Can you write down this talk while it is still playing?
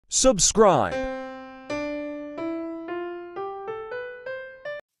Subscribe.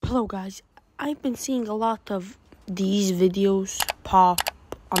 Hello guys, I've been seeing a lot of these videos pop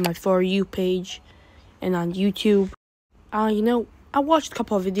on my For You page and on YouTube. I watched a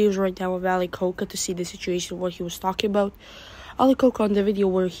couple of videos right now of Coca to see the situation, what he was talking about. Coca on the video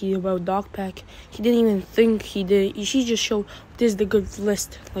where he about Dogpack, he didn't even think he did. He just showed this is the good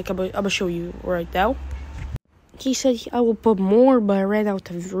list. Like I'm gonna show you right now. He said I will put more, but I ran out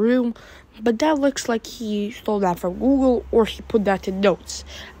of room. But that looks like he stole that from Google or he put that in notes.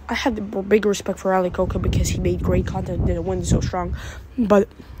 I have the big respect for Coca because he made great content and didn't win so strong. But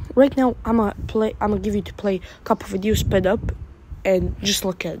right now, I'm gonna give you to play a couple of videos sped up and just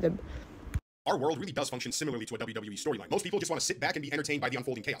look at them. Our world really does function similarly to a WWE storyline. Most people just want to sit back and be entertained by the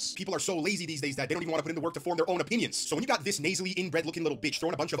unfolding chaos. People are so lazy these days that they don't even want to put in the work to form their own opinions. So when you got this nasally, inbred-looking little bitch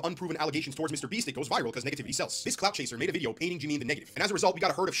throwing a bunch of unproven allegations towards Mr. Beast, it goes viral because negativity sells. This clout chaser made a video painting Jimmy in the negative. And as a result, we got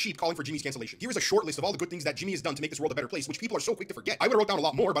a herd of sheep calling for Jimmy's cancellation. Here is a short list of all the good things that Jimmy has done to make this world a better place, which people are so quick to forget. I would have wrote down a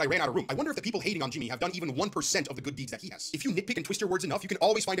lot more, but I ran out of room. I wonder if the people hating on Jimmy have done even 1% of the good deeds that he has. If you nitpick and twist your words enough, you can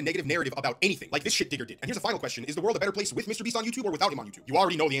always find a negative narrative about anything, like this shit digger did. And here's a final question. Is the world a better place with Mr. Beast on YouTube or without him on YouTube? You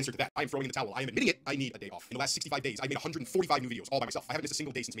already know the answer to that. I am throwing in the towel. I am admitting it. I need a day off. In the last 65 days, I made 145 new videos all by myself. I haven't missed a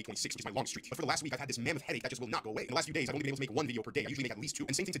single day since May 26th, which is my longest streak. But for the last week, I've had this mammoth headache that just will not go away. In the last few days, I've only been able to make one video per day. I usually make at least two.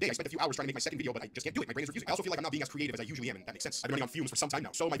 And same thing today. I spent a few hours trying to make my second video, but I just can't do it. My brain is refusing. I also feel like I'm not being as creative as I usually am, and that makes sense. I've been running on fumes for some time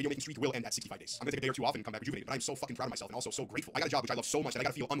now, so my video making streak will end at 65 days. I'm gonna take a day or two off and come back rejuvenated, but I'm so fucking proud of myself and also so grateful. I got a job which I love so much that I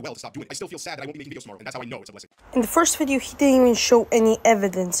gotta feel unwell to stop doing it. I still feel sad that I won't be making videos tomorrow, and that's how I know it's a blessing. In the first video, he didn't even show any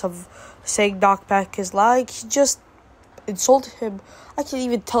evidence of saying Dogpack is like. He just insulted him. I can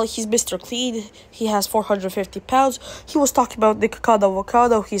even tell he's Mr. Clean. He has 450 pounds. He was talking about the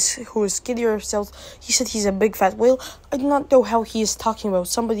avocado. Who is skinnier himself. He said he's a big fat whale. I do not know how he is talking about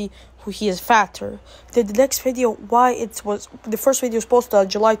somebody who he is fatter. Then the next video, the first video was posted on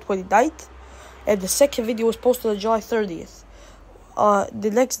July 29th, and the second video was posted on July 30th.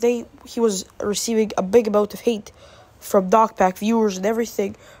 The next day, he was receiving a big amount of hate from Dogpack viewers and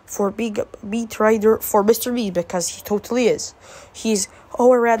everything for being a beat writer for Mr. Beast, because he totally is. I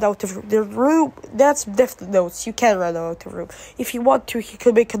ran out of the room. That's definitely notes. You can run out of room. If you want to, he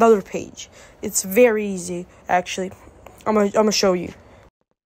could make another page. It's very easy, actually. I'm gonna show you.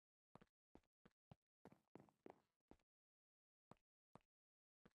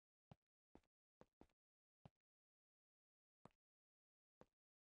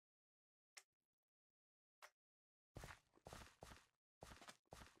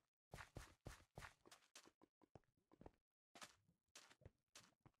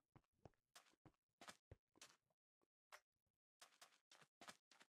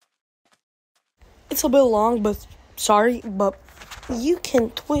 It's a bit long, but sorry, but you can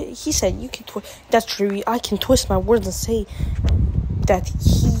twist. He said you can twist. That's true. I can twist my words and say that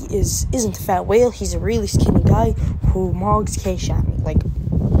he isn't a fat whale. He's a really skinny guy who mugs cash at me. Like,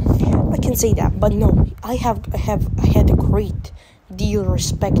 I can say that, but no, I had a great deal of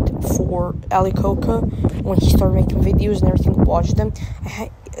respect for Coca when he started making videos and everything. Watched them.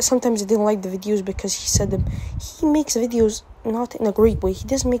 Sometimes I didn't like the videos because he makes videos not in a great way. He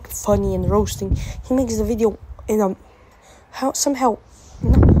doesn't make funny and roasting. He makes the video in a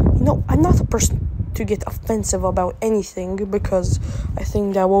I'm not a person to get offensive about anything because I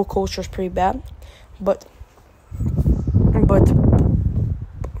think that woke culture is pretty bad, but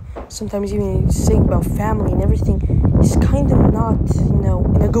sometimes even saying about family and everything is kind of not,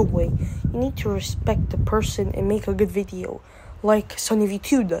 in a good way. You need to respect the person and make a good video, like Sonny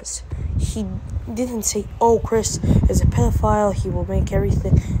V2 does. He didn't say, "Oh, Chris is a pedophile. He will make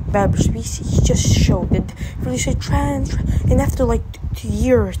everything bad." He just showed that if you say trans, and after like a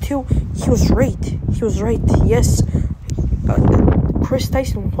year or two, he was right. Yes, Chris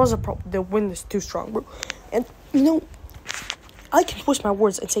Tyson was a problem. The wind is too strong, bro. And I can twist my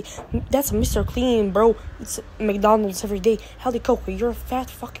words and say, that's a Mr. Clean, bro. It's McDonald's every day. Coca, you're a fat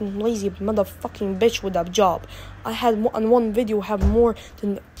fucking lazy motherfucking bitch with that job. I had on one video have more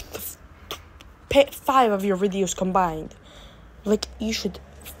than 5 of your videos combined. Like, you should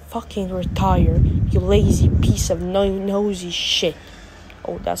fucking retire, you lazy piece of nosy shit.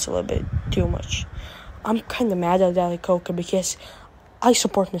 Oh, that's a little bit too much. I'm kind of mad at Coca because I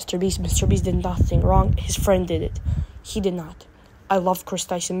support Mr. Beast. Mr. Beast did nothing wrong. His friend did it. He did not. I loved Chris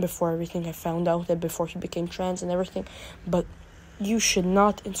Tyson before everything I found out, and before he became trans and everything. But you should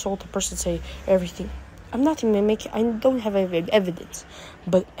not insult a person, say everything. I'm not even I don't have evidence.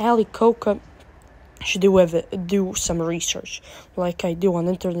 But Coca should do some research, like I do on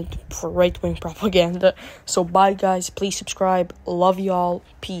internet for right-wing propaganda. So bye guys, please subscribe. Love y'all.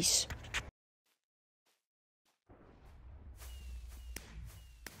 Peace.